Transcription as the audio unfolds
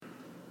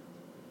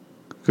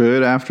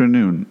Good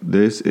afternoon.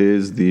 This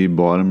is the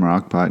Bottom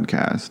Rock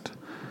Podcast.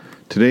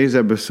 Today's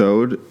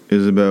episode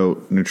is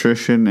about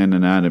nutrition and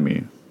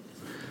anatomy.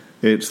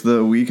 It's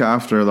the week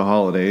after the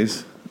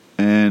holidays,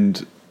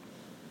 and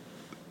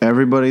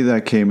everybody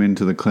that came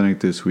into the clinic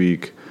this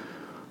week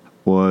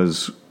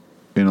was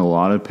in a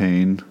lot of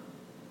pain.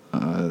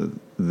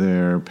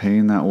 Their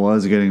pain that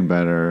was getting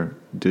better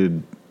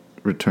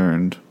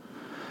returned.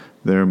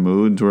 Their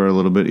moods were a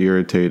little bit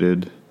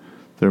irritated.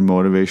 Their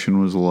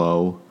motivation was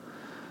low.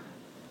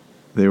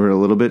 They were a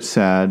little bit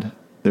sad,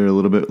 they were a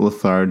little bit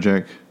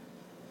lethargic,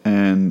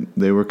 and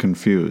they were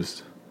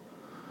confused.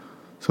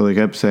 So they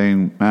kept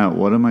saying, Matt,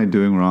 what am I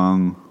doing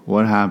wrong?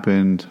 What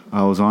happened?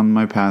 I was on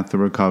my path to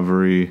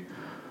recovery.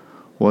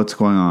 What's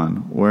going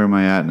on? Where am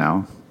I at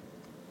now?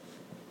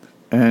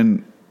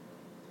 And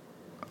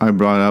I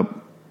brought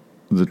up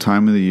the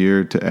time of the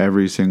year to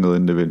every single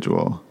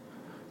individual.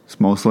 It's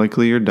most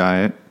likely your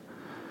diet.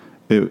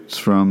 It's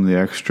from the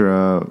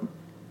extra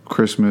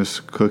Christmas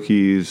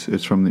cookies,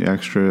 it's from the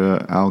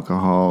extra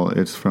alcohol,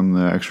 it's from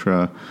the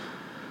extra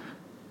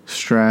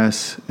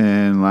stress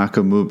and lack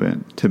of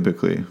movement,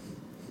 typically.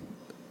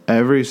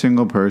 Every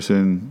single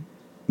person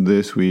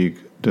this week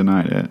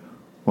denied it.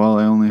 Well,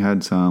 I only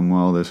had some,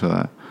 well, this or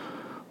that.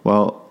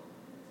 Well,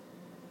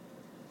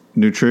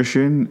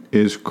 nutrition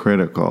is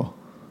critical,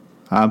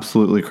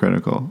 absolutely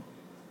critical.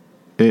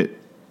 It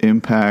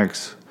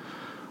impacts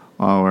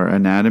our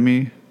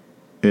anatomy,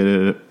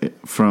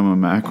 from a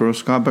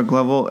macroscopic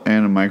level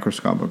and a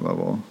microscopic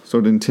level. So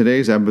in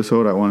today's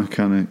episode, I want to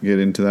kind of get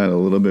into that a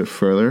little bit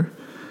further,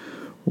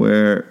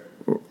 where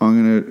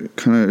I'm going to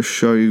kind of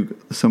show you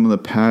some of the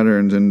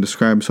patterns and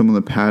describe some of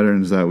the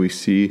patterns that we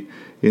see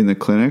in the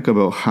clinic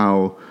about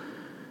how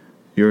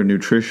your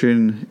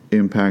nutrition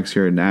impacts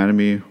your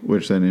anatomy,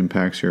 which then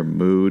impacts your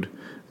mood,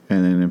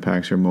 and then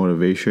impacts your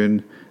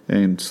motivation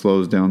and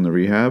slows down the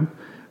rehab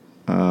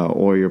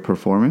or your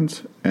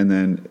performance. And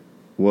then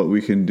what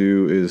we can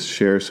do is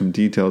share some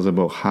details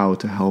about how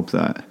to help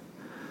that.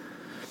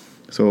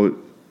 So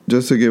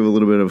just to give a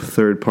little bit of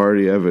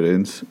third-party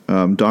evidence,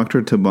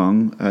 Dr.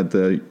 Tabung at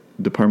the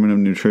Department of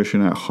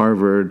Nutrition at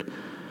Harvard,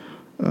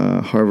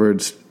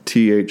 Harvard's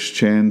T.H.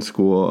 Chan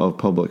School of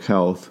Public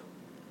Health,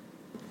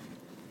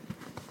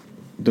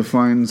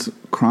 defines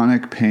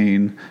chronic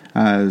pain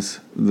as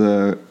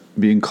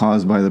being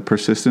caused by the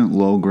persistent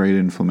low-grade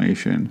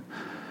inflammation.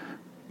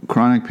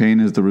 Chronic pain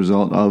is the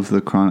result of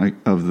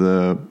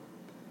the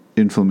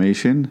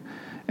inflammation,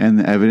 and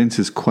the evidence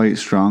is quite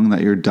strong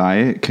that your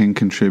diet can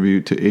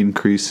contribute to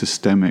increased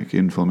systemic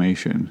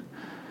inflammation.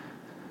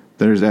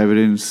 There's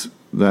evidence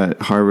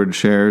that Harvard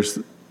shares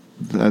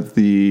that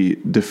the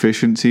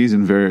deficiencies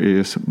in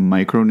various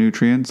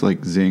micronutrients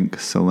like zinc,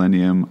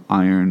 selenium,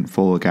 iron,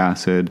 folic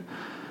acid,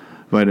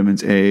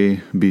 vitamins A,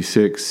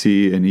 B6,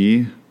 C, and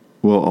E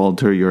will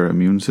alter your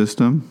immune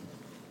system.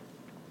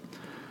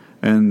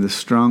 And the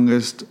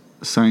strongest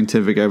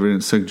scientific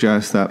evidence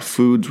suggests that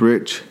foods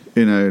rich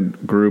in a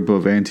group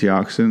of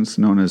antioxidants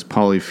known as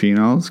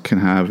polyphenols can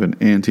have an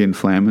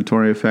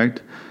anti-inflammatory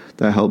effect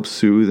that helps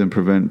soothe and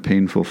prevent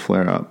painful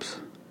flare-ups.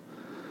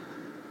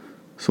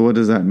 So what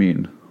does that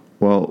mean?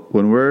 Well,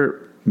 when we're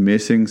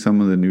missing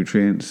some of the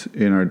nutrients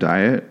in our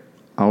diet,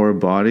 our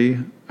body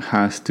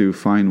has to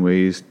find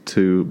ways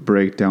to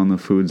break down the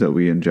foods that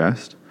we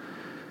ingest.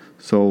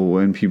 So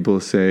when people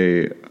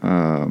say,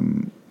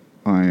 I'm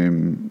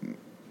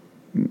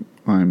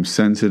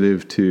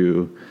sensitive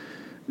to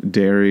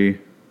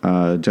dairy,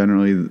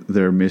 generally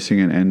they're missing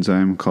an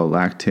enzyme called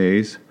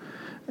lactase,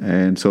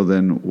 and so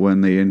then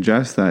when they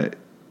ingest that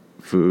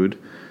food,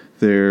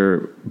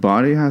 their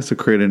body has to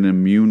create an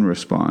immune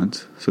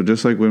response. So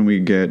just like when we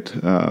get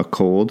a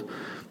cold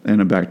and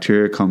a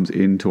bacteria comes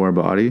into our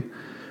body,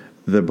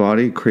 the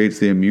body creates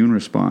the immune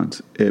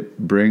response. It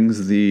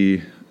brings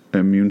the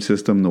immune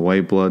system, the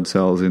white blood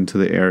cells, into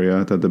the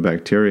area that the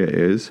bacteria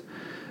is,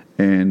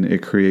 and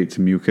it creates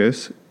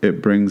mucus.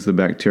 It brings the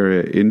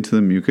bacteria into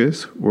the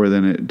mucus, where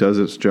then it does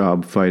its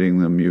job fighting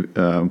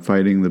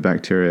the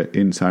bacteria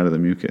inside of the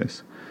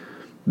mucus.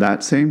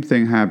 That same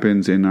thing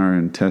happens in our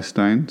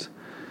intestines.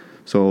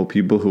 So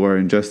people who are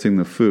ingesting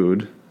the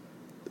food,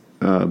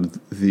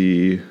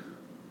 the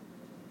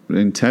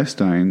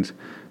intestines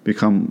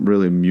become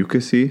really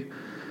mucousy.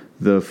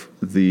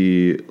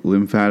 The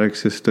lymphatic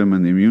system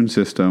and the immune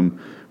system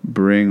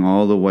bring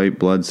all the white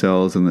blood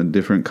cells and the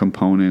different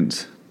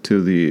components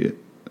to the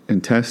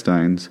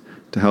intestines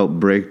to help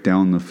break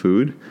down the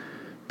food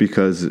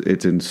because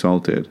it's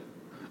insulted.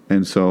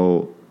 And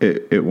so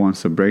it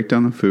wants to break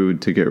down the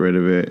food to get rid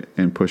of it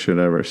and push it out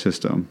of our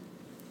system.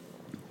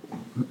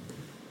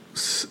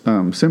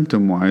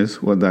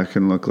 Symptom-wise, what that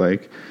can look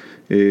like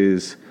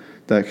is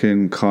that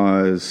can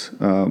cause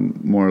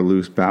more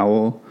loose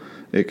bowel.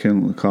 It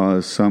can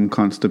cause some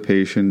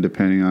constipation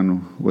depending on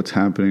what's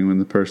happening in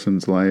the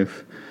person's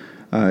life.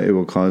 It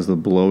will cause the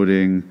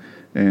bloating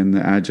and the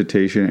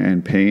agitation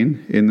and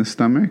pain in the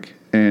stomach.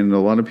 And a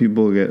lot of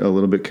people get a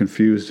little bit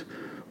confused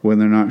when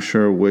they're not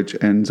sure which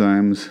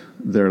enzymes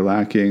they're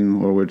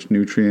lacking or which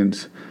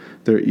nutrients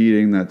they're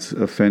eating that's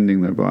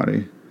offending their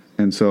body.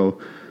 And so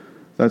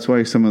that's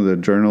why some of the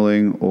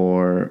journaling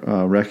or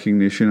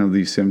recognition of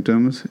these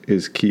symptoms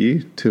is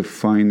key to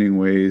finding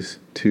ways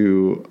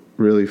to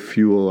really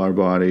fuel our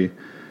body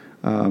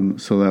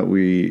so that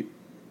we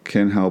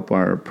can help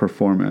our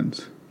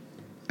performance.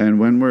 And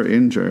when we're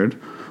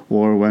injured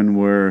or when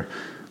we're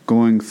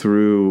going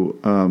through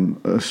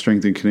a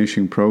strength and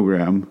conditioning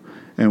program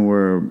and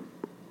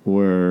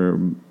we're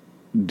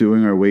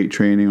doing our weight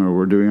training or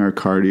we're doing our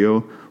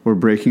cardio, we're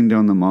breaking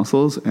down the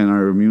muscles, and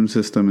our immune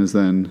system is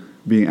then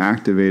being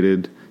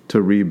activated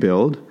to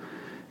rebuild.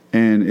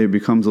 And it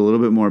becomes a little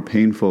bit more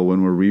painful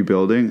when we're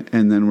rebuilding,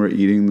 and then we're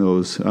eating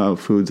those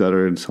foods that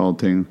are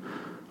insulting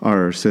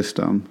our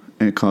system,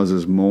 and it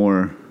causes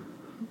more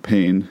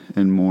pain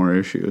and more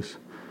issues.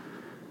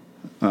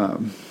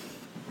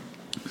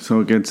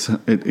 So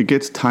it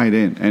gets tied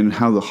in, and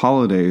how the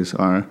holidays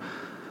are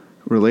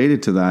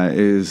related to that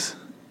is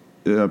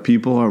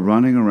people are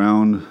running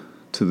around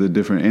to the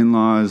different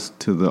in-laws,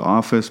 to the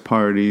office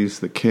parties,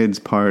 the kids'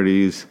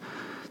 parties.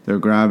 They're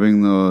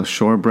grabbing the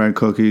shortbread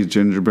cookies,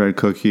 gingerbread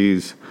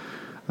cookies,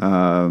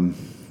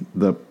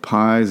 the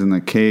pies and the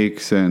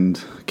cakes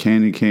and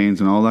candy canes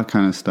and all that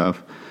kind of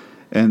stuff.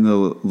 And the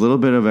little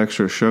bit of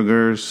extra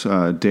sugars,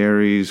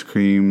 dairies,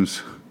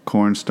 creams,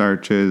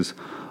 cornstarches,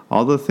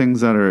 all the things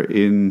that are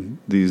in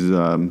these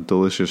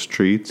delicious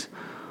treats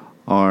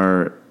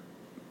are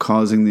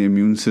causing the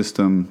immune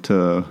system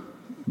to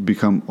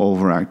become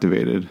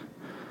overactivated.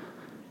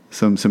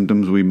 Some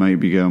symptoms, we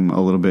might become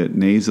a little bit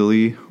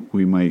nasally.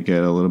 We might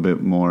get a little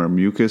bit more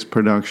mucus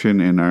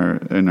production in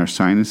our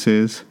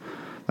sinuses.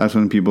 That's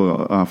when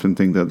people often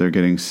think that they're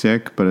getting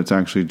sick, but it's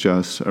actually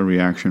just a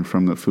reaction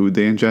from the food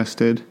they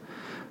ingested.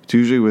 It's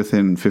usually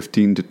within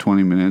 15 to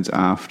 20 minutes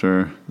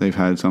after they've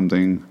had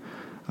something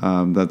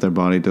that their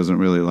body doesn't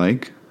really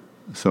like.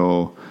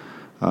 So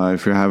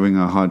if you're having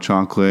a hot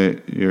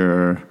chocolate,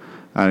 you're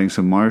adding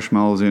some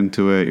marshmallows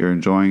into it, you're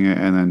enjoying it,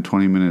 and then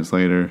 20 minutes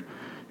later,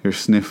 you're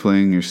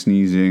sniffling, you're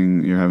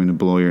sneezing, you're having to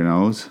blow your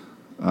nose.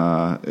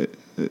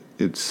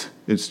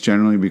 It's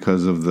generally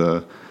because of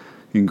the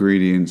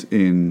ingredients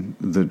in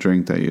the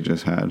drink that you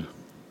just had.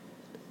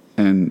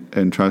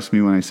 And trust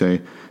me when I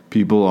say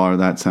people are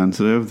that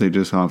sensitive, they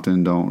just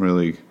often don't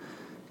really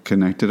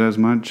connect it as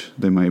much.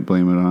 They might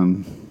blame it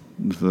on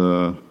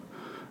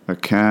a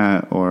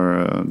cat or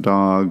a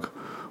dog,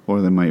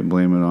 or they might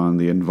blame it on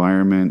the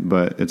environment,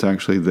 but it's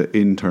actually the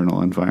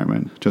internal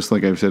environment. Just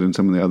like I've said in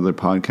some of the other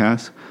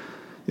podcasts,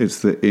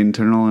 it's the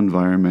internal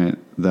environment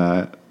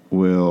that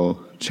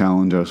will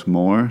challenge us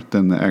more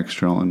than the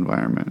external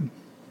environment.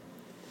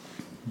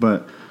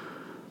 But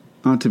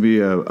not to be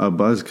a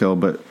buzzkill,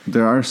 but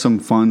there are some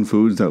fun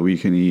foods that we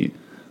can eat.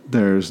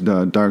 There's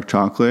the dark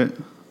chocolate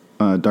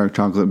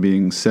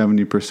being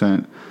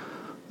 70%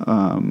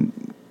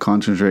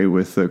 concentrate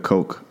with the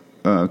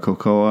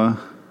cocoa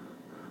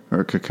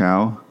or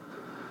cacao.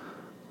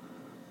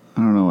 I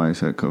don't know why I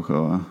said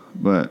cocoa,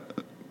 but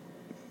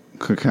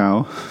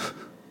cacao.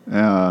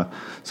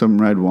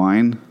 Some red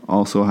wine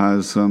also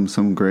has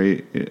some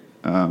great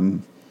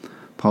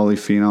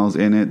polyphenols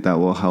in it that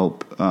will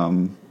help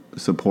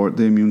support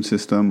the immune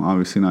system.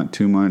 Obviously not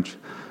too much,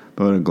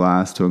 but a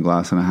glass to a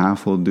glass and a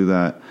half will do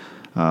that.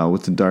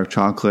 With the dark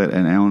chocolate,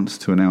 an ounce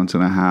to an ounce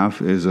and a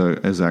half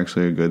is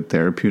actually a good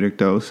therapeutic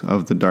dose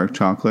of the dark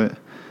chocolate.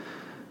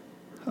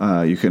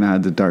 You can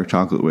add the dark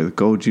chocolate with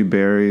goji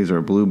berries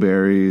or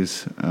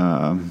blueberries.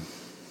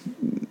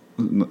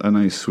 A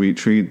nice sweet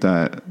treat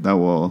that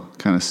will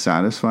kind of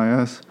satisfy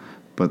us,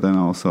 but then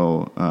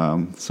also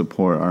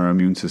support our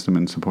immune system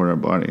and support our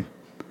body.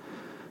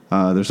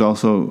 There's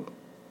also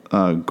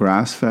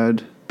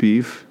grass-fed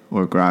beef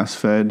or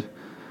grass-fed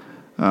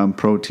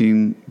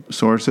protein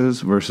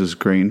sources versus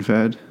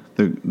grain-fed.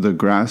 The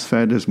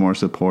grass-fed is more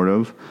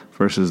supportive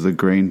versus the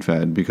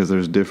grain-fed because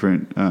there's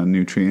different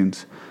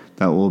nutrients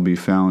that will be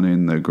found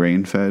in the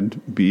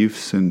grain-fed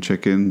beefs and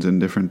chickens and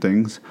different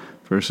things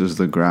versus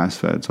the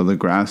grass-fed. So the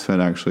grass-fed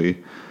actually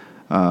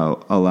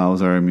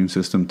allows our immune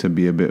system to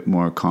be a bit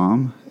more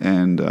calm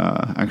and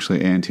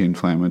actually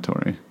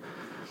anti-inflammatory.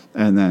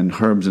 And then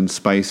herbs and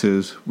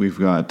spices, we've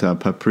got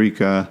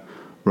paprika,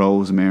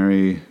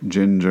 rosemary,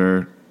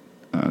 ginger,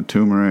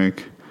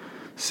 turmeric,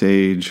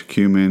 sage,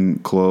 cumin,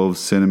 cloves,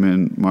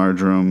 cinnamon,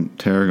 marjoram,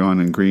 tarragon,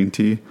 and green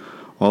tea.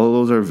 All of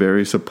those are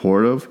very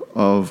supportive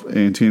of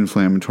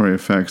anti-inflammatory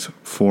effects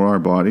for our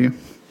body.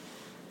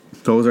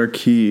 Those are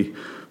key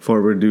for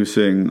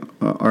reducing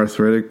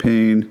arthritic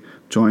pain,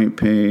 joint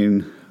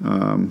pain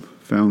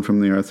found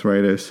from the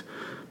arthritis.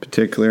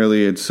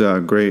 Particularly, it's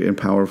great and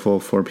powerful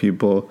for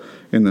people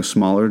in the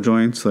smaller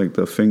joints like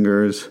the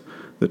fingers,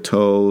 the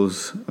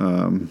toes,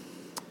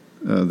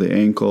 the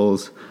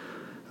ankles,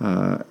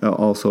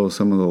 also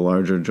some of the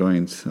larger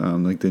joints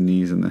like the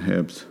knees and the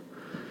hips.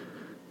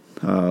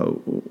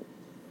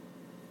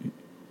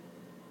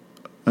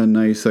 A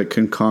nice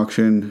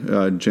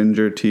concoction,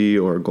 ginger tea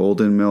or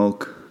golden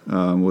milk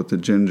with the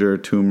ginger,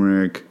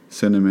 turmeric,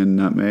 cinnamon,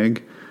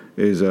 nutmeg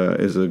is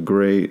a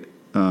great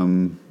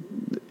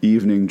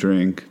evening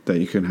drink that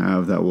you can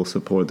have that will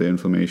support the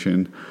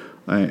inflammation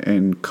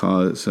and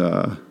cause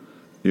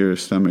your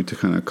stomach to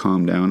kind of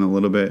calm down a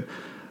little bit.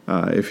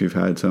 If you've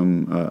had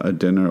a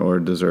dinner or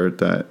dessert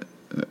that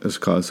has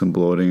caused some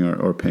bloating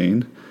or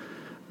pain,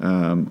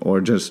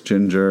 or just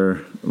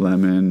ginger,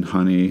 lemon,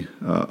 honey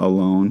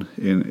alone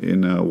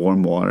in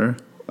warm water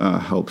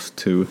helps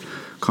to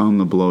calm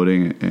the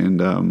bloating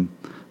and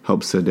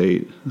help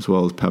sedate, as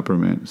well as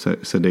peppermint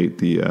sedate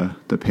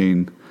the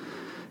pain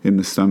in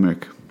the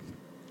stomach.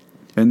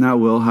 And that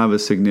will have a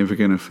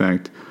significant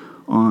effect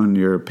on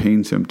your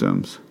pain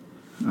symptoms.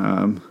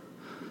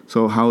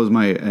 So how is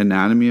my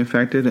anatomy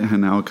affected,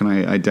 and how can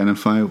I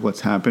identify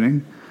what's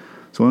happening?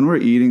 So when we're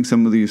eating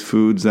some of these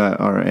foods that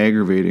are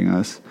aggravating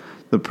us,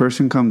 the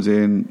person comes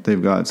in,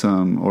 they've got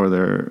some, or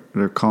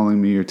they're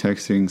calling me or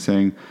texting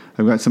saying,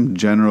 I've got some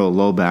general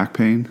low back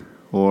pain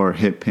or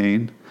hip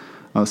pain,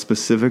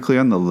 specifically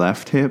on the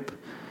left hip,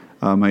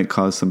 might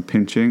cause some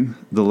pinching.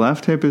 The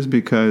left hip is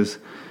because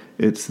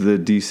it's the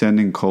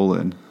descending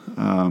colon.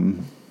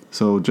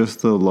 So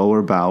just the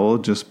lower bowel,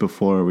 just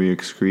before we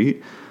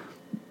excrete,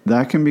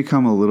 that can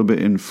become a little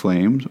bit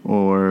inflamed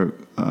or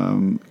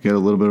get a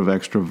little bit of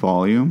extra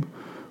volume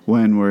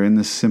when we're in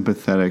the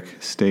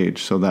sympathetic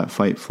stage. So that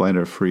fight, flight,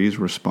 or freeze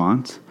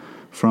response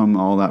from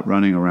all that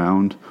running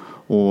around,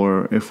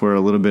 or if we're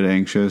a little bit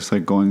anxious,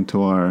 like going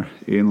to our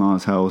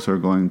in-laws' house or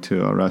going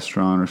to a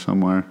restaurant or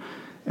somewhere,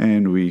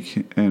 and we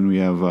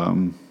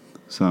have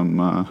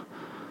some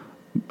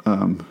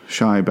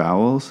shy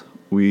bowels,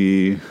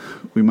 we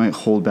might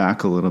hold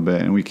back a little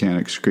bit and we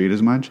can't excrete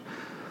as much.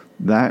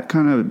 That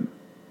kind of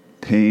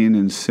pain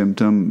and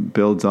symptom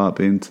builds up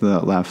into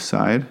that left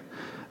side.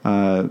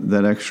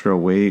 That extra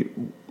weight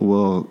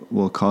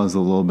will cause the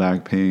low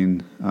back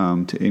pain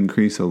to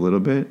increase a little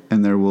bit,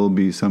 and there will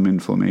be some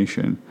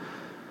inflammation.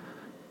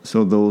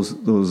 So those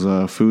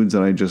foods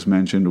that I just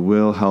mentioned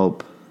will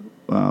help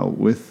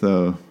with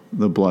the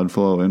blood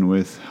flow and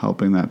with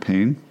helping that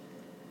pain.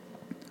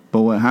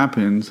 But what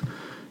happens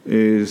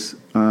is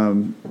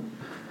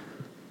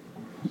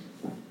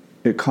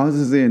it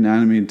causes the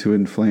anatomy to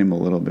inflame a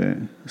little bit.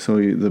 So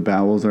the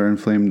bowels are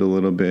inflamed a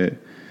little bit.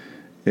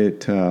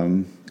 It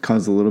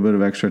causes a little bit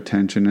of extra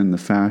tension in the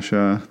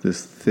fascia,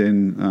 this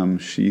thin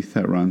sheath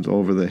that runs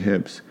over the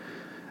hips.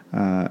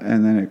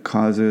 And then it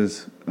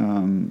causes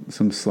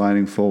some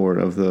sliding forward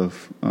of the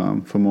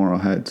femoral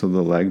head, so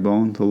the leg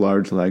bone, the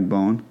large leg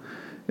bone.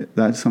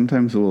 That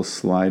sometimes will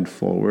slide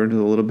forward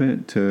a little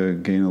bit to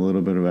gain a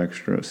little bit of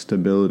extra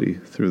stability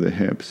through the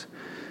hips.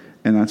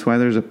 And that's why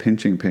there's a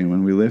pinching pain.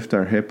 When we lift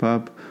our hip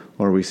up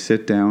or we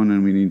sit down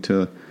and we need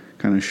to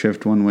kind of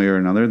shift one way or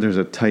another, there's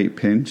a tight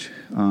pinch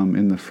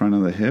in the front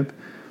of the hip.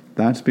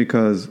 That's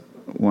because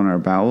when our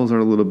bowels are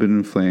a little bit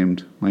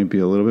inflamed, might be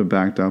a little bit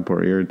backed up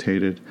or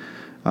irritated,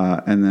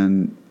 and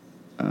then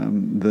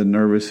the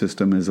nervous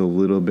system is a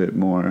little bit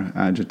more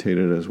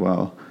agitated as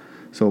well.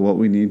 So what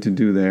we need to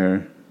do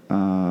there,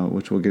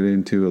 which we'll get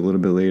into a little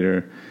bit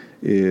later,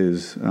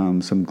 is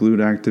some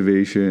glute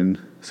activation,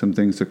 some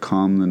things to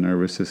calm the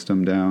nervous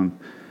system down,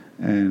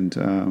 and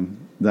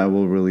that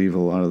will relieve a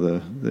lot of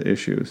the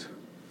issues.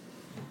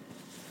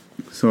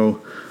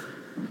 So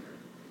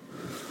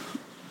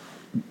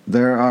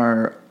there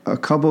are a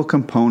couple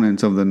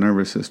components of the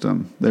nervous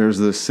system. There's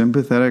the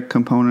sympathetic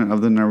component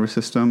of the nervous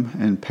system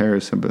and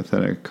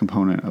parasympathetic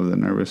component of the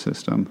nervous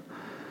system.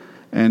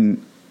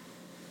 And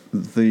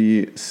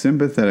the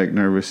sympathetic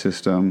nervous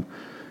system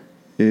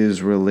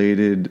is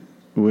related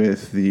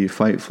with the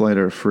fight, flight,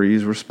 or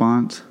freeze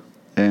response,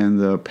 and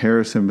the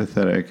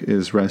parasympathetic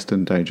is rest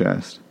and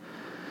digest.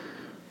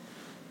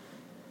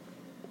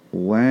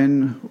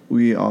 When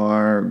we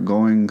are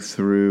going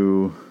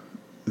through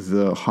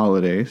the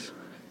holidays,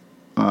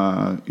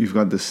 you've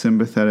got the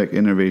sympathetic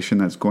innervation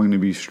that's going to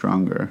be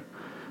stronger.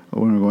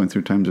 When we're going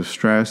through times of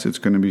stress, it's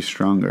going to be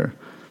stronger.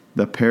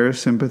 The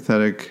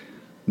parasympathetic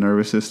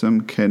nervous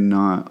system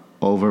cannot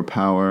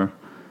overpower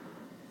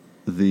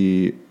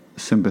the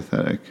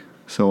sympathetic.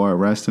 So our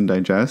rest and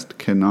digest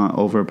cannot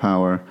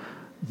overpower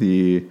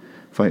the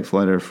fight,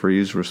 flight, or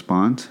freeze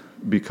response,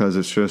 because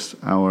it's just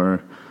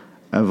our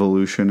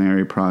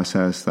evolutionary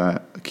process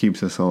that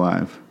keeps us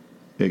alive.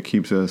 It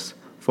keeps us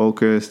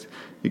focused.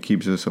 It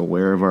keeps us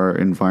aware of our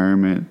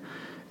environment.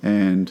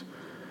 And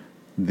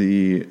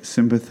the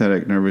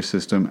sympathetic nervous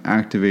system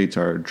activates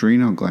our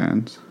adrenal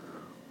glands,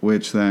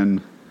 which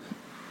then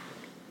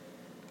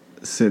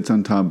sits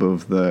on top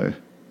of the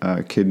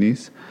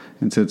kidneys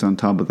and sits on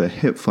top of the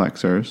hip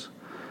flexors,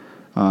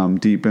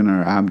 deep in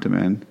our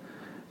abdomen.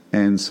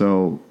 And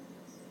so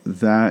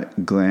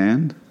that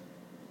gland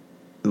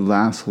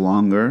lasts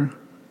longer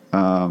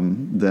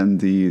than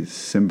the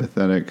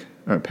sympathetic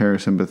or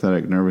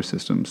parasympathetic nervous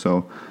system.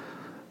 So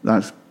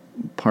that's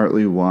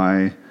partly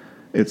why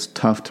it's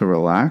tough to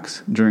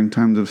relax during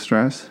times of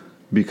stress,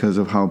 because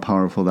of how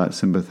powerful that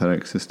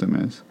sympathetic system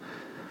is.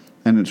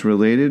 And it's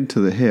related to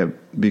the hip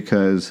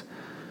because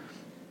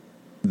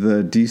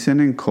the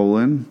descending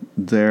colon,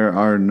 there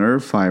are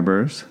nerve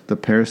fibers. The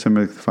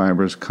parasympathetic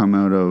fibers come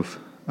out of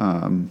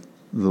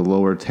the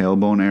lower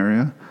tailbone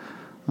area.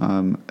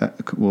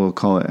 We'll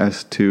call it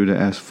S2 to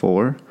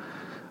S4.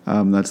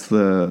 That's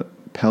the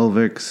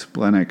pelvic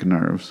splenic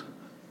nerves.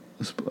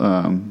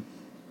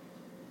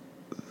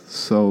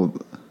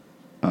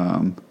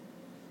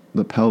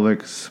 The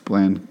pelvic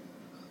splenic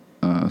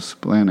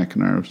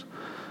nerves.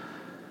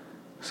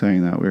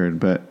 Saying that weird,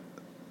 but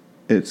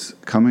it's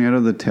coming out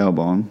of the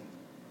tailbone,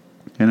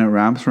 and it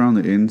wraps around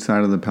the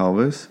inside of the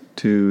pelvis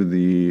to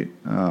the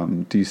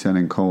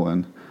descending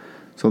colon.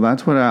 So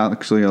that's what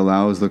actually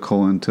allows the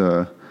colon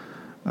to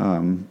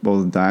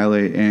both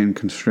dilate and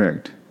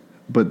constrict.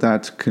 But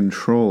that's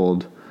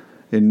controlled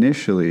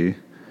initially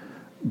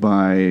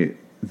by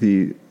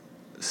the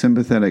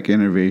sympathetic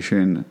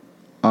innervation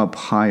up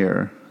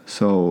higher.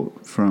 So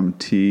from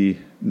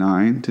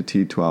T9 to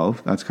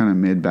T12, that's kind of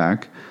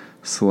mid-back,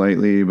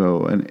 slightly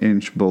about an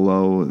inch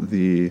below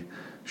the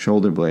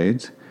shoulder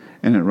blades,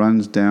 and it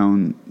runs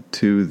down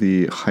to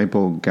the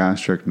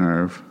hypogastric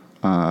nerve,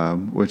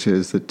 which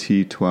is the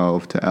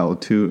T12 to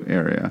L2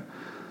 area.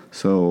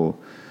 So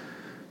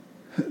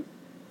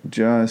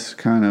just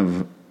kind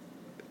of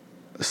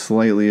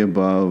slightly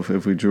above,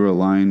 if we drew a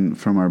line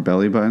from our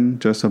belly button,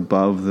 just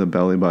above the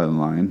belly button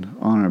line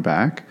on our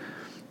back,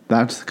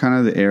 that's kind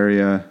of the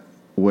area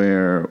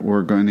where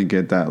we're going to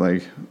get that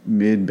like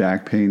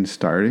mid-back pain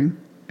starting.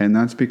 And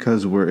that's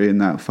because we're in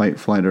that fight,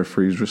 flight, or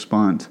freeze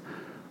response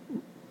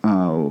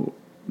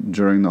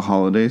during the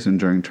holidays and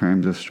during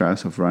times of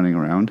stress of running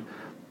around.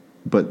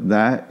 But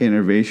that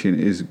innervation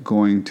is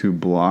going to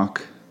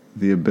block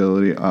the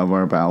ability of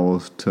our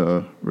bowels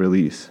to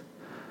release.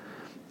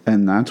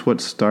 And that's what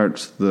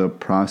starts the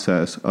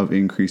process of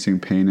increasing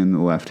pain in the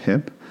left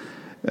hip,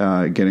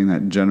 getting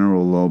that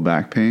general low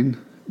back pain,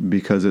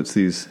 because it's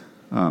these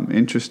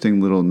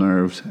interesting little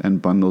nerves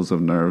and bundles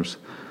of nerves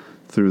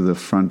through the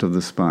front of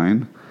the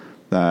spine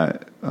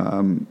that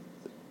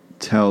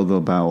tell the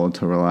bowel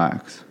to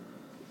relax.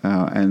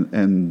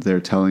 And they're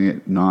telling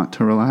it not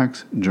to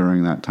relax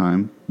during that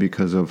time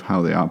because of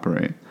how they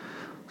operate.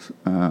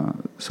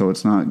 So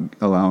it's not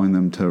allowing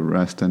them to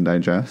rest and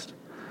digest.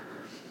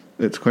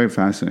 It's quite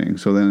fascinating.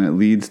 So then it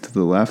leads to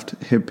the left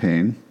hip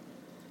pain.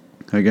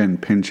 Again,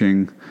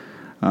 pinching.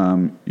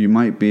 You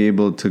might be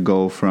able to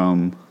go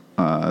from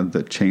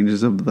the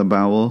changes of the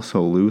bowel,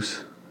 so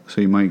loose.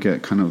 So you might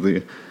get kind of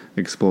the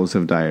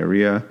explosive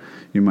diarrhea.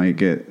 You might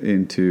get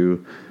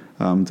into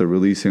the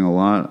releasing a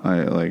lot.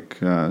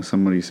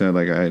 Somebody said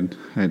I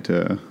had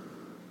to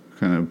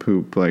kind of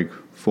poop like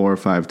 4 or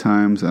 5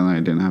 times, and I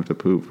didn't have to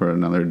poop for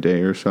another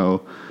day or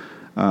so.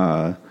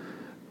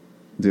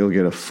 You'll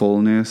get a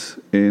fullness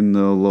in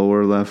the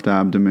lower left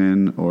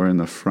abdomen or in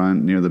the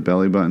front near the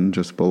belly button,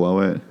 just below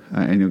it,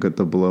 and you'll get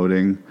the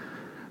bloating.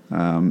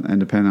 And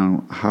depending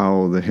on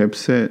how the hips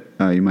sit,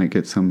 you might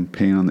get some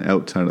pain on the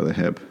outside of the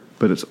hip.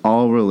 But it's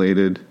all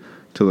related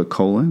to the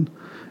colon,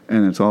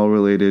 and it's all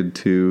related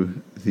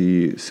to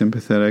the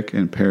sympathetic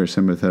and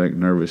parasympathetic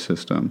nervous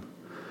system,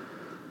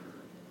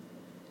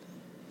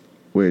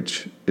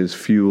 which is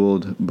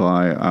fueled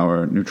by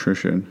our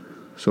nutrition.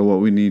 So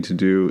what we need to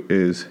do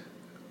is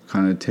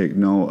kind of take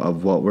note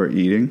of what we're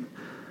eating,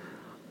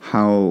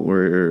 how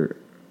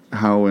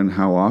and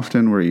how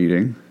often we're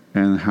eating,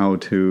 and how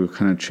to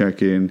kind of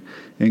check in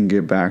and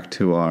get back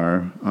to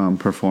our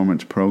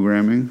performance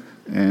programming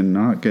and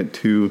not get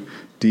too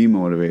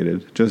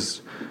demotivated.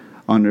 Just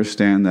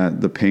understand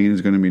that the pain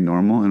is going to be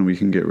normal, and we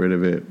can get rid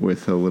of it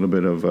with a little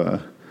bit of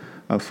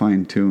a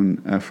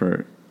fine-tune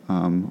effort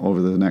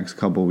over the next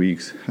couple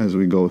weeks as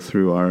we go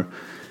through our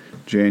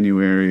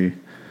January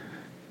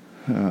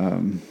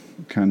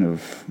kind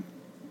of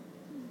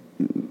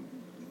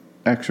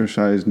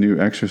new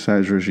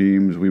exercise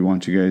regimes. We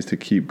want you guys to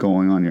keep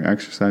going on your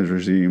exercise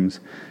regimes,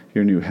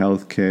 your new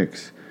health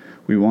kicks.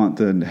 We want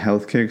the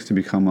health kicks to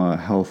become a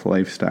health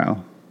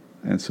lifestyle.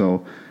 And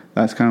so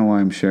that's kind of why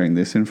I'm sharing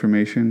this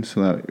information,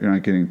 so that you're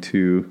not getting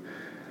too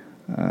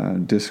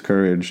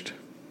discouraged.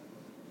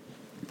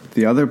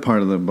 The other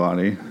part of the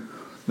body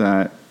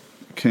that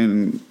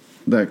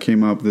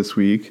came up this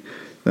week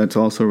that's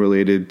also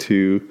related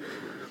to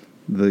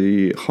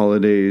the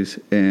holidays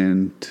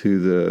and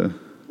to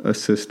a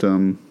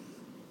system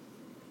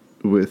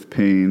with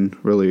pain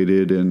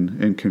related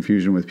and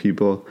confusion with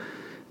people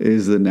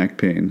is the neck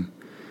pain.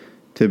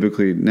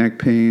 Typically neck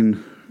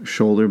pain,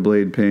 shoulder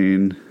blade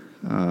pain,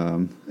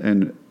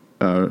 and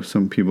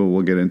some people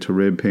will get into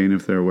rib pain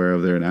if they're aware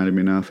of their anatomy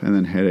enough, and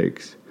then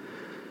headaches.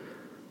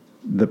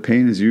 The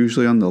pain is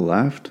usually on the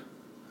left.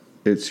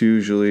 It's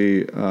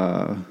usually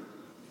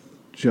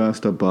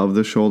just above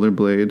the shoulder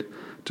blade,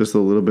 just a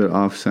little bit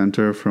off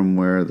center from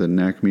where the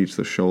neck meets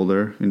the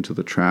shoulder into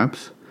the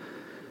traps.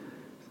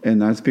 And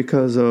that's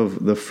because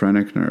of the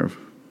phrenic nerve.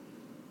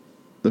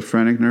 The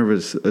phrenic nerve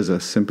is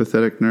a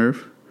sympathetic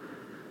nerve.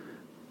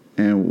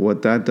 And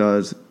what that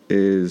does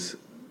is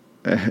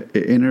it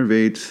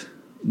innervates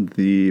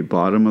the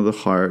bottom of the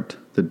heart,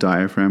 the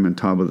diaphragm, and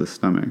top of the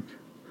stomach.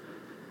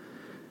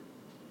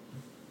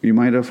 You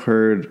might have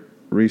heard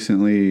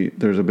recently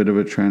there's a bit of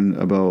a trend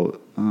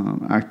about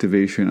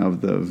activation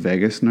of the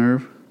vagus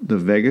nerve. The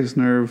vagus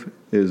nerve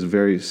is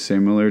very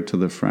similar to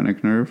the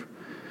phrenic nerve.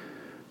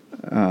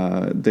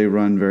 They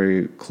run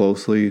very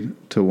closely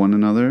to one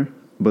another,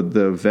 but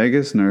the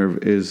vagus nerve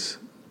is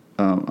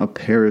a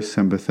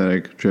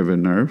parasympathetic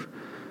driven nerve,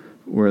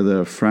 where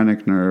the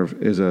phrenic nerve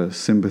is a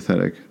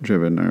sympathetic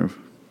driven nerve.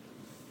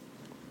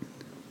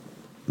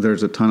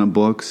 There's a ton of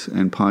books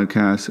and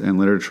podcasts and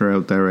literature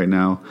out there right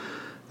now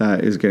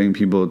that is getting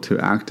people to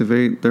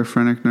activate their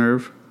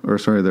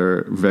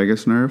their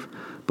vagus nerve.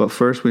 But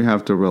first we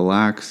have to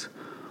relax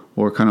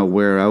or kind of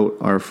wear out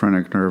our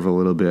phrenic nerve a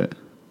little bit.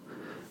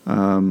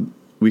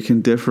 We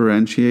can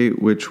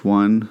differentiate which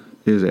one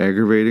is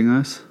aggravating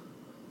us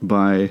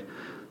by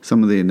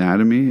some of the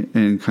anatomy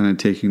and kind of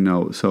taking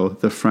note. So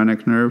the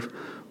phrenic nerve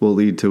will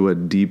lead to a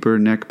deeper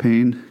neck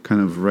pain,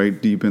 kind of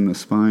right deep in the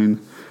spine,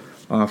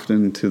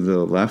 often to the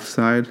left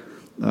side.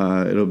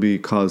 It'll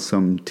cause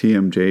some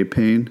TMJ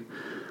pain,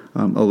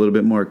 a little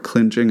bit more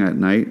clenching at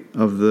night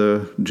of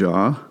the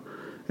jaw,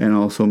 and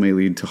also may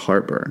lead to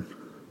heartburn.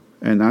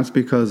 And that's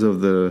because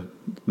of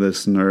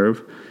this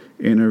nerve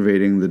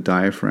innervating the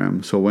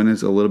diaphragm. So when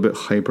it's a little bit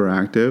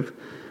hyperactive,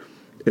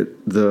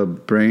 the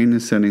brain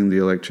is sending the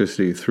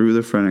electricity through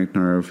the phrenic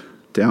nerve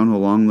down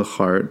along the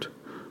heart,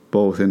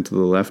 both into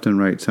the left and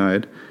right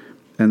side,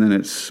 and then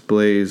it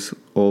splays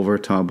over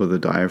top of the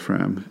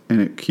diaphragm, and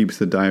it keeps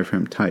the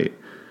diaphragm tight.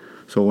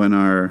 So when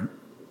our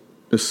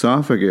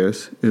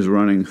esophagus is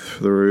running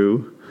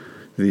through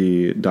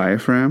the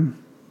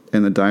diaphragm,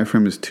 and the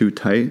diaphragm is too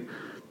tight,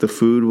 the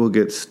food will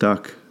get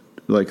stuck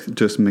like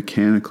just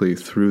mechanically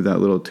through that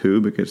little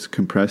tube. It gets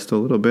compressed a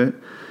little bit,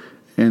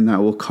 and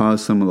that will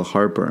cause some of the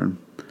heartburn.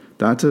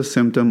 That's a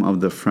symptom of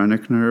the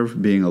phrenic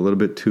nerve being a little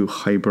bit too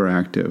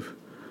hyperactive.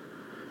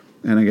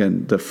 And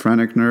again, the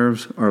phrenic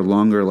nerves are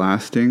longer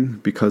lasting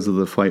because of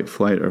the fight,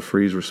 flight, or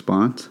freeze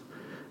response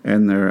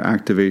and their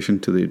activation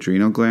to the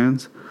adrenal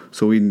glands.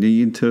 So we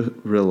need to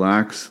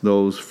relax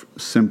those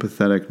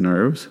sympathetic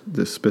nerves,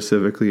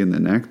 specifically in the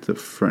neck, the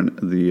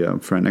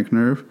phrenic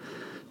nerve,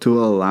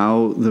 to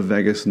allow the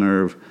vagus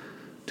nerve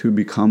to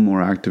become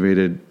more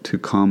activated to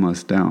calm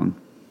us down.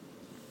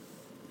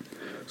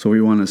 So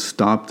we want to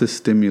stop the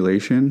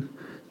stimulation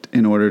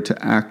in order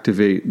to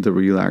activate the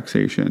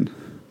relaxation.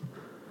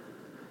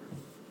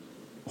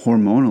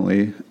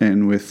 Hormonally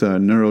and with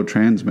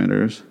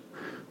neurotransmitters,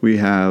 we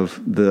have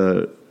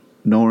the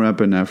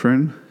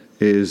norepinephrine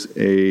is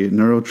a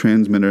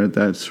neurotransmitter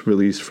that's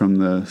released from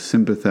the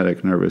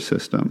sympathetic nervous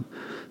system,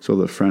 so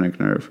the phrenic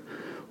nerve,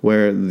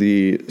 where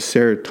the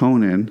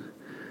serotonin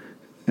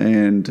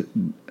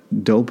and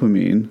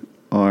dopamine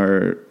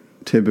are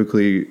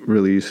typically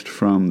released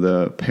from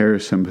the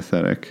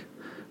parasympathetic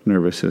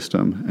nervous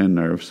system and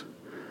nerves.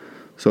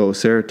 So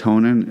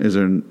serotonin is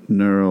a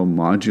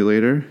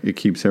neuromodulator. It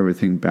keeps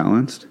everything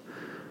balanced.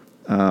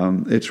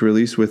 It's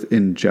released with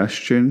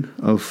ingestion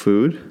of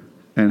food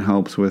and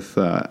helps with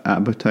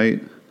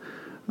appetite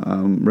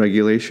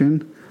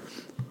regulation.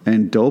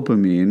 And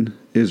dopamine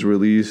is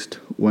released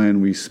when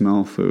we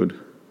smell food,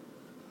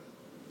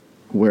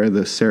 where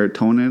the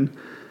serotonin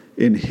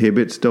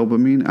inhibits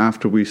dopamine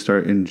after we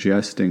start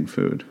ingesting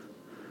food.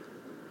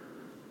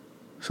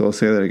 So I'll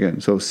say that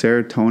again. So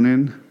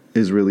serotonin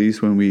is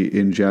released when we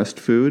ingest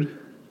food,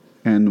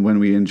 and when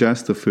we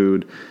ingest the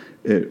food,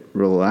 it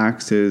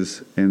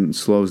relaxes and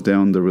slows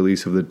down the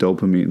release of the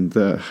dopamine,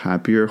 the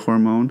happier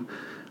hormone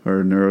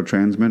or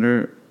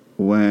neurotransmitter,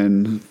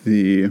 when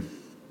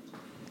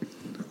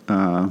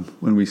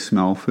we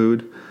smell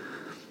food,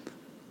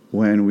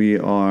 when we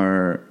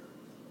are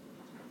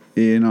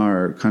in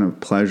our kind of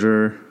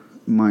pleasure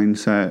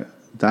mindset.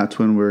 That's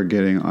when we're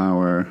getting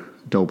our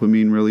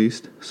dopamine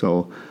released.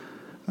 So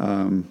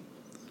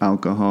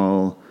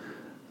alcohol,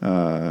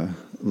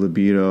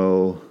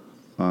 libido,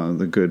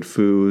 the good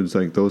foods,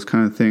 like those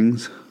kind of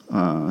things,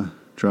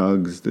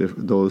 drugs,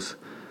 those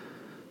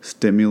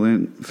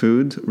stimulant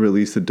foods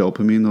release the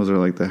dopamine. Those are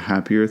like the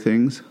happier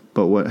things.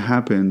 But what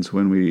happens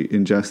when we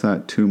ingest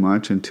that too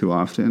much and too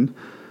often,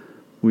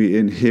 we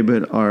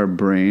inhibit our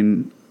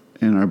brain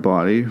and our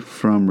body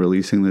from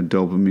releasing the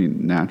dopamine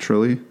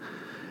naturally.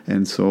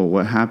 And so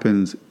what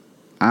happens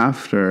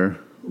after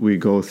we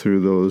go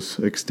through those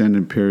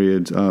extended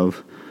periods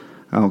of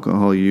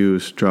alcohol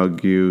use,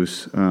 drug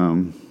use,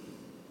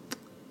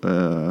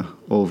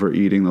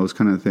 overeating, those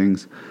kind of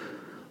things,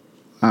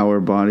 our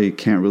body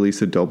can't release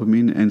the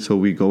dopamine, and so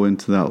we go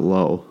into that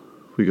low.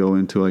 We go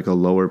into like a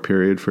lower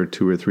period for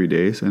 2 or 3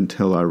 days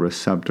until our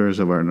receptors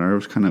of our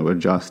nerves kind of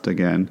adjust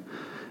again,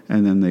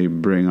 and then they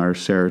bring our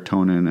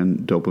serotonin and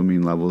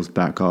dopamine levels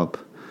back up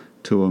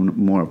to a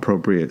more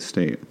appropriate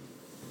state.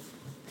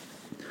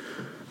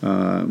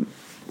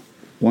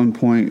 One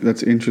point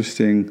that's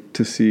interesting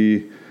to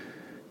see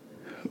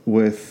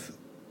with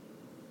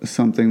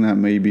something that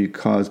may be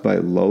caused by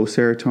low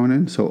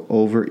serotonin. So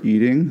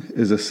overeating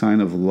is a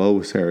sign of low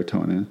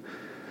serotonin.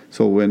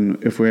 So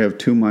if we have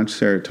too little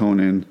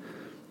serotonin,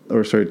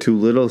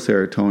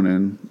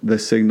 the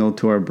signal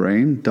to our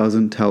brain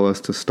doesn't tell us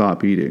to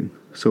stop eating.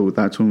 So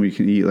that's when we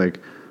can eat like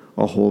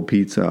a whole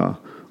pizza,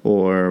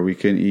 or we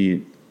can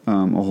eat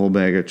a whole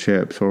bag of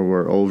chips, or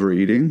we're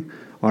overeating.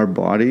 Our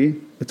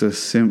body, it's a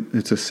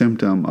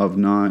symptom of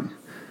not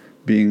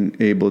being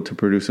able to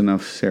produce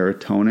enough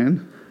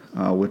serotonin,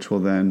 which will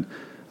then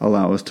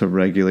allow us to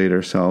regulate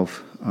ourselves,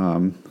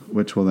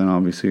 which will then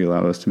obviously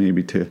allow us to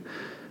maybe to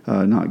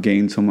not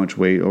gain so much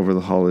weight over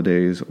the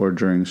holidays or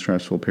during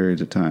stressful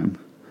periods of time.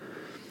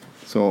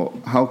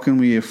 So how can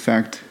we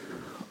affect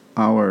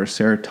our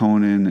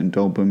serotonin and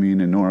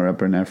dopamine and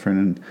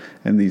norepinephrine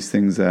and these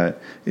things that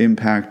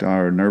impact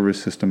our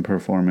nervous system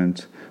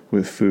performance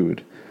with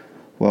food?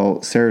 Well,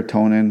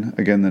 serotonin,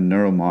 again, the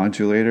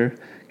neuromodulator,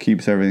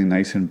 keeps everything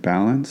nice and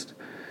balanced.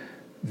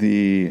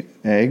 The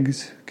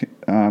eggs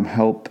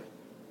help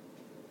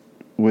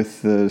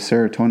with the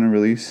serotonin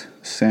release.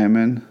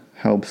 Salmon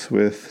helps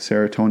with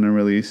serotonin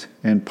release,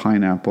 and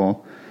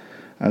pineapple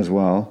as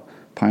well.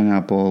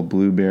 Pineapple,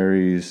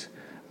 blueberries,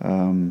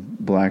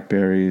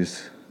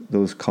 blackberries,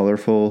 those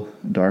colorful,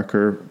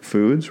 darker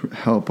foods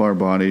help our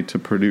body to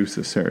produce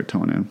the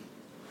serotonin.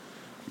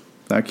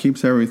 That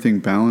keeps everything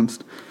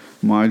balanced,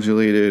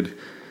 modulated,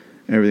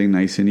 everything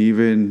nice and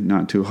even,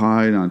 not too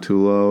high, not too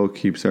low,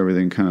 keeps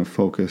everything kind of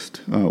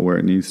focused where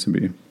it needs to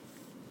be.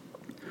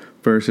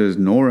 Versus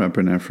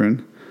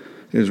norepinephrine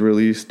is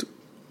released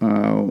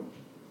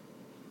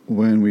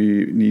when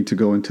we need to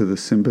go into the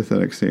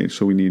sympathetic stage.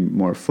 So we need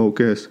more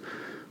focus,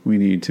 we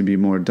need to be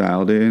more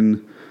dialed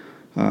in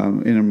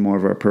more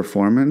of our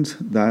performance.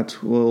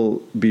 That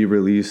will be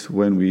released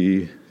when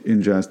we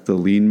ingest the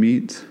lean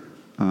meats,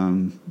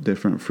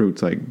 different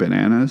fruits like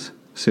bananas,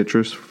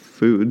 citrus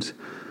foods,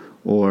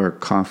 or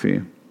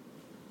coffee.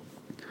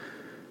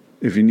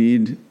 If you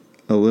need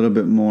a little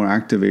bit more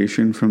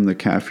activation from the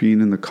caffeine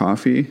in the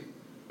coffee,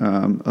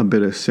 a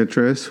bit of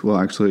citrus will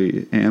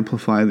actually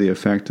amplify the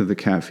effect of the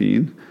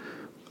caffeine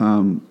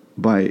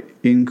by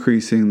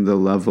increasing the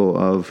level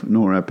of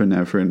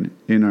norepinephrine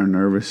in our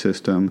nervous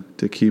system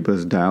to keep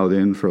us dialed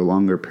in for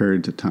longer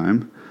periods of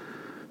time.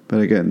 But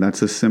again,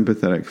 that's a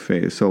sympathetic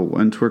phase. So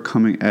once we're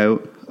coming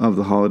out of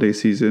the holiday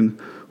season,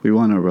 we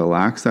want to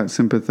relax that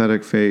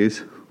sympathetic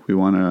phase. We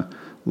want to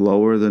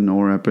lower the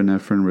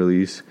norepinephrine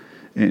release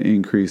and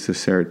increase the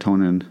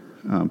serotonin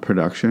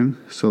production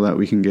so that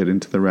we can get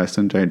into the rest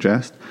and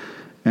digest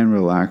and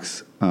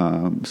relax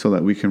so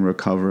that we can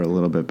recover a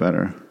little bit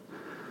better.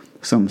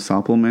 Some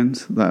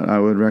supplements that I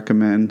would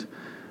recommend,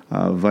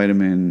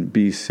 vitamin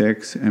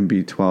B6 and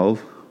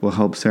B12 will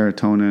help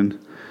serotonin.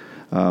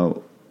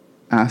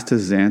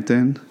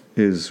 Astaxanthin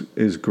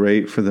is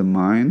great for the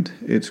mind.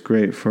 It's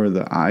great for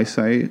the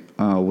eyesight,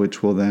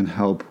 which will then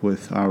help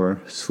with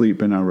our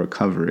sleep and our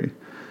recovery.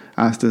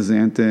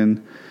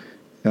 Astaxanthin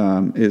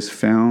is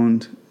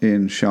found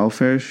in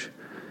shellfish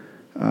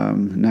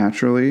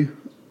naturally.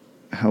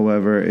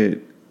 However,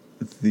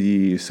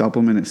 the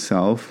supplement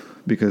itself,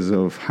 because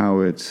of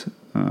how it's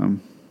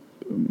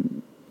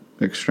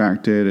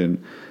extracted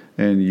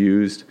and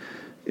used,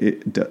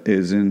 it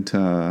isn't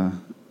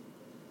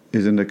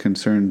a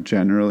concern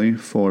generally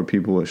for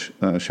people with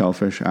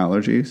shellfish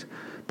allergies.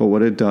 But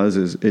what it does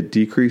is it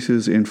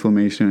decreases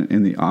inflammation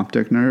in the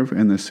optic nerve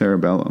and the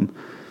cerebellum.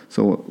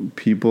 So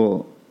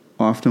people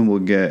often will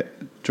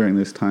get, during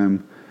this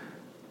time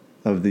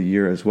of the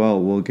year as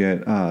well, will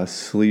get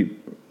sleep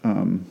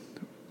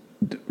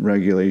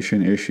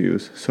regulation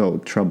issues. So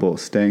trouble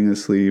staying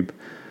asleep,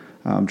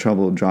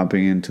 trouble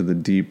dropping into the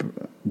deep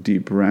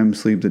REM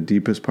sleep, the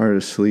deepest part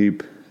of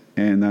sleep.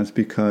 And that's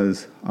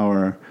because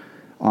our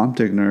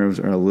optic nerves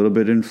are a little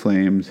bit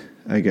inflamed,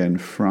 again,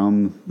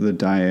 from the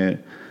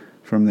diet,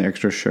 from the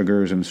extra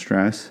sugars and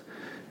stress.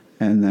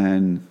 And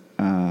then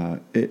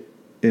it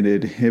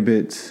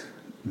inhibits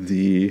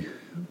the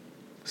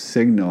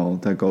signal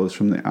that goes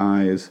from the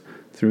eyes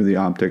through the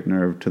optic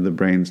nerve to the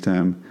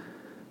brainstem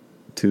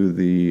to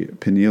the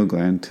pineal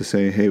gland to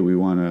say, hey, we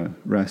want to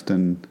rest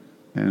and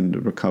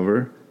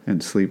recover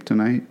and sleep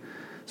tonight.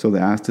 So the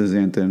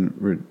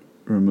astaxanthin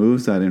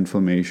removes that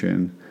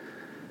inflammation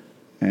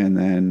and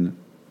then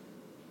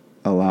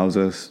allows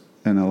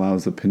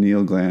the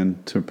pineal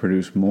gland to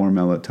produce more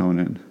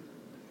melatonin.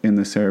 In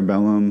the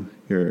cerebellum,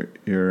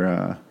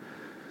 the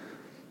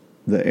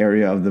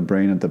area of the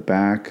brain at the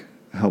back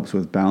helps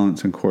with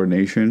balance and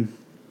coordination.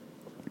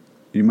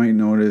 You might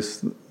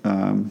notice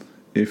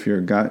if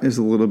your gut is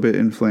a little bit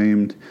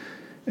inflamed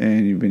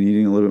and you've been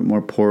eating a little bit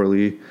more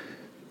poorly,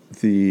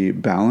 the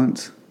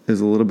balance is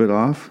a little bit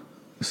off.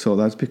 So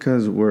that's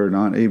because we're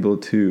not able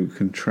to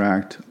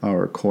contract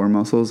our core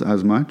muscles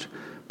as much,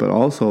 but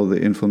also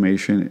the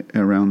inflammation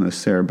around the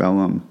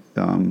cerebellum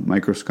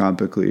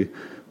microscopically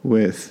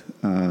with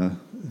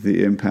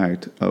the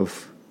impact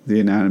of the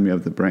anatomy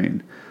of the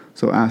brain.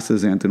 So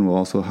astaxanthin will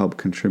also help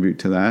contribute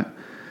to that.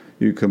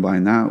 You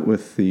combine that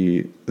with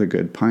the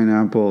good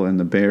pineapple and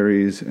the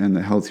berries and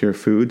the healthier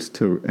foods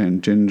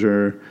and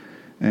ginger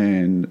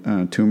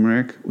and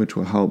turmeric, which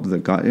will help the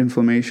gut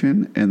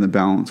inflammation, and the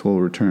balance will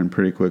return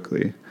pretty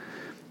quickly.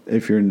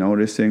 If you're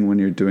noticing when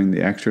you're doing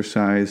the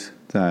exercise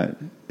that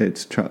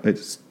it's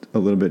a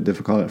little bit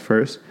difficult at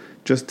first,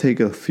 just take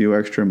a few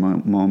extra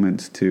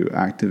moments to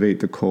activate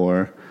the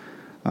core,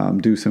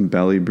 do some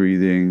belly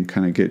breathing,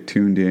 kind of get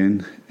tuned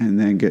in, and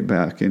then get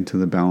back into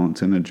the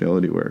balance and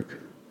agility work.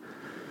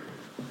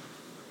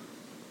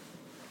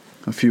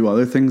 A few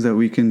other things that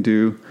we can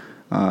do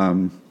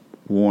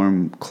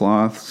warm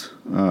cloths,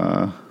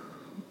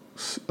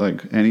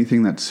 like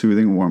anything that's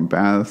soothing, warm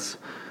baths,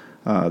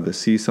 the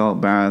sea salt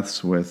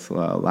baths with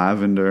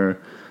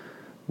lavender,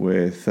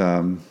 with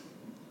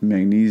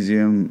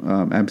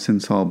magnesium, Epsom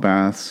salt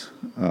baths,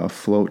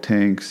 float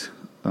tanks,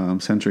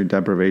 sensory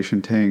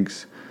deprivation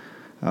tanks,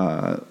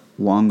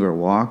 longer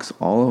walks.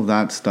 All of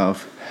that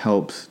stuff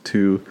helps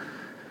to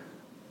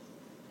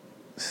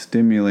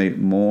stimulate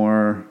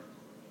more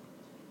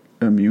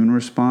immune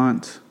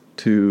response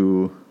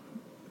to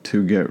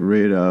get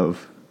rid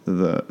of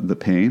the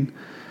pain,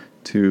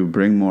 to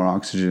bring more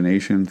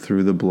oxygenation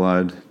through the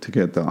blood, to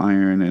get the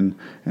iron and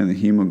the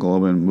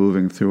hemoglobin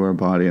moving through our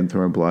body and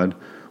through our blood,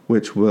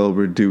 which will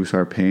reduce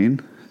our pain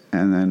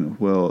and then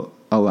will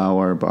allow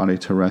our body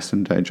to rest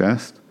and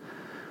digest.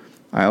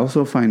 I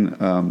also find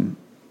the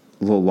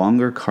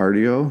longer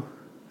cardio,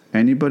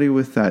 anybody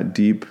with that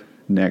deep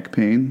neck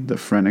pain, the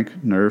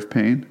phrenic nerve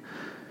pain,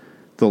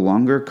 the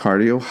longer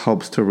cardio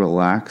helps to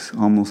relax,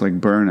 almost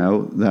like burn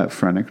out that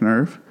phrenic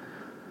nerve,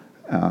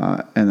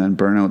 and then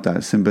burn out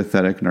that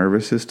sympathetic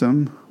nervous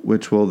system,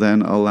 which will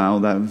then allow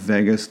that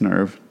vagus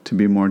nerve to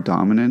be more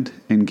dominant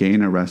and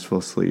gain a restful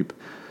sleep.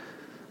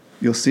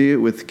 You'll see it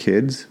with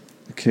kids.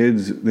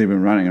 Kids, they've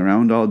been running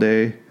around all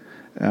day.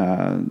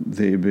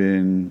 They've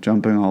been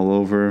jumping all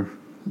over.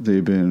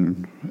 They've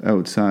been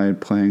outside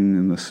playing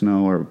in the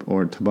snow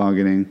or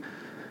tobogganing.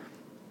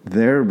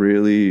 They're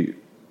really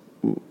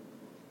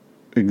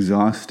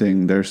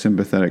exhausting their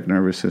sympathetic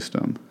nervous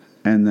system.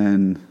 And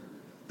then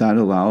that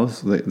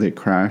allows, they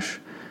crash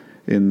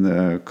in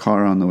the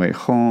car on the way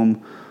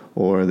home,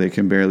 or they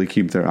can barely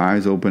keep their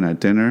eyes open at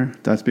dinner.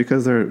 That's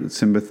because their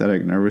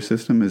sympathetic nervous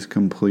system is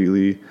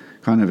completely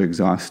kind of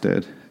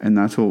exhausted. And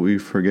that's what we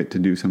forget to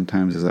do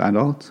sometimes as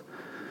adults.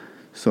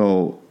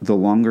 So the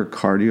longer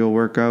cardio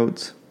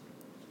workouts,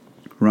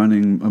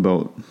 running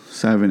about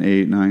 7,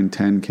 8, 9,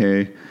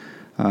 10K,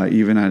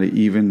 even at an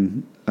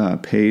even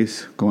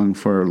pace, going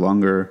for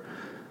longer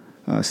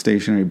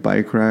stationary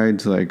bike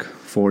rides, like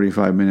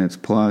 45 minutes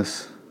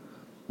plus,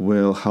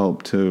 will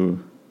help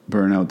to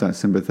burn out that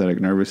sympathetic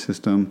nervous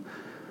system,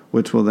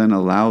 which will then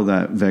allow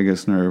that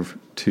vagus nerve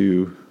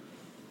to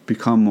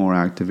become more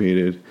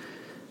activated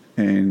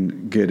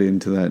and get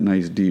into that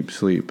nice deep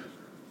sleep.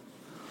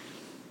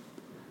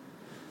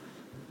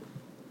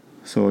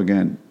 So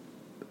again,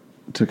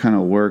 to kind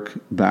of work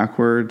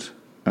backwards,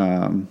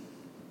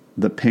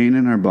 the pain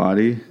in our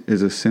body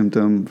is a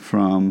symptom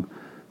from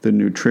the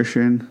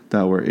nutrition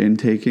that we're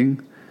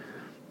intaking.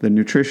 The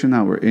nutrition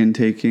that we're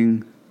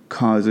intaking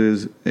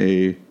causes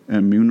an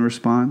immune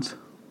response,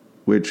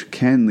 which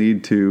can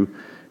lead to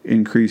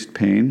increased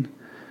pain,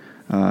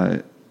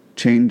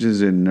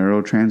 changes in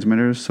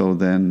neurotransmitters, so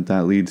then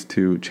that leads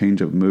to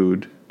change of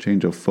mood,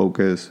 change of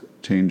focus,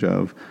 change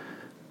of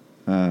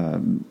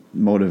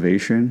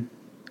motivation,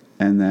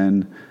 and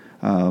then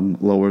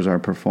lowers our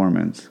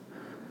performance.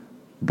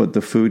 But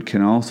the food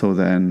can also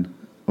then,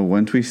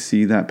 once we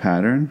see that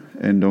pattern,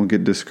 and don't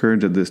get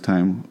discouraged at this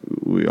time,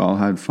 we all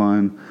had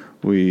fun,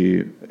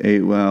 we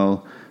ate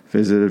well,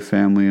 visited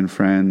family and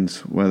friends,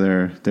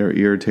 whether they're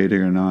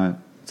irritating or not,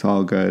 it's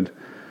all good.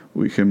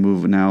 We can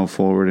move now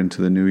forward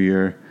into the new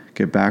year,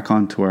 get back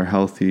onto our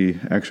healthy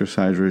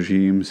exercise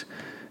regimes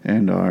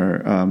and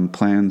our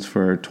plans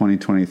for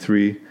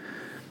 2023.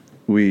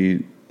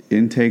 We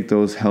intake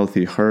those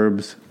healthy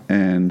herbs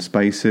and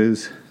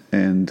spices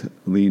and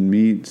lean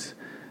meats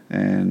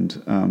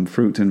and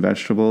fruits and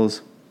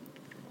vegetables.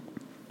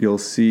 You'll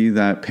see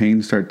that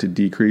pain start to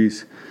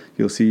decrease.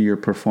 You'll see your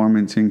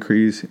performance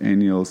increase,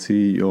 and you'll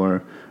see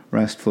your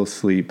restful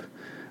sleep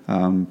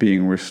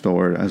being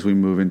restored as we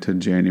move into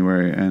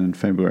January and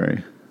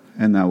February.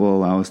 And that will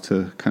allow us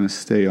to kind of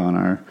stay on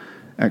our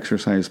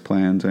exercise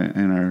plans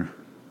and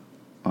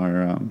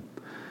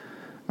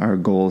our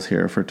goals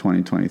here for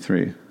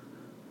 2023.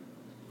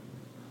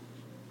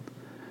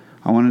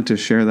 I wanted to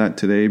share that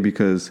today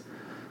because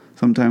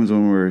sometimes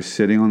when we're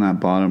sitting on that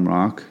bottom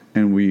rock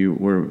and we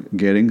were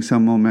getting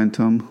some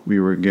momentum, we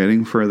were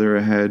getting further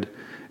ahead,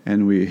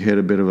 and we hit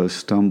a bit of a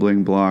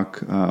stumbling block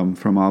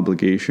from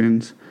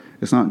obligations.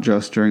 It's not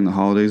just during the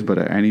holidays, but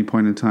at any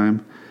point in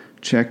time,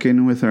 check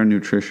in with our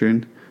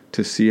nutrition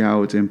to see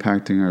how it's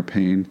impacting our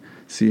pain,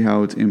 see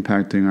how it's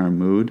impacting our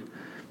mood,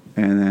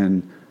 and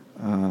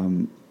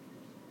then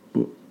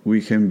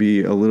we can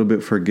be a little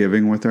bit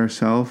forgiving with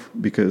ourselves,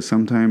 because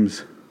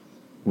sometimes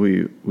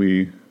we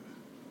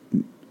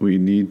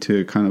need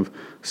to kind of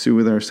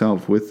soothe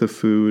ourselves with the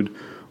food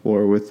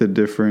or with the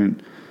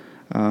different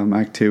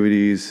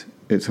activities.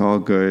 It's all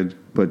good,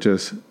 but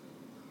just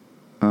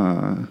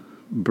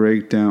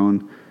break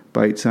down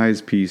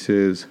bite-sized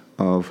pieces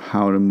of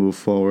how to move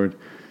forward,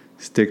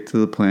 stick to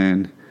the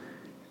plan,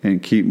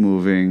 and keep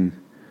moving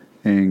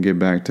and get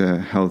back to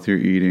healthier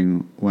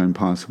eating when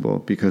possible,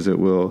 because it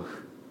will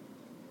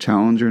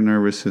challenge your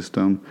nervous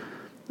system,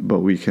 but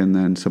we can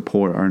then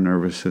support our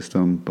nervous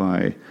system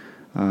by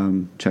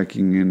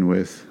checking in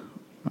with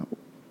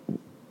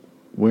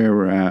where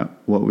we're at,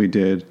 what we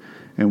did,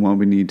 and what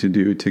we need to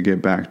do to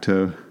get back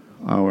to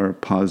our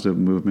positive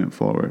movement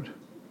forward.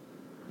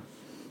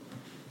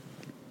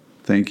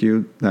 Thank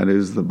you. That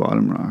is the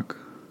Bottom Rock.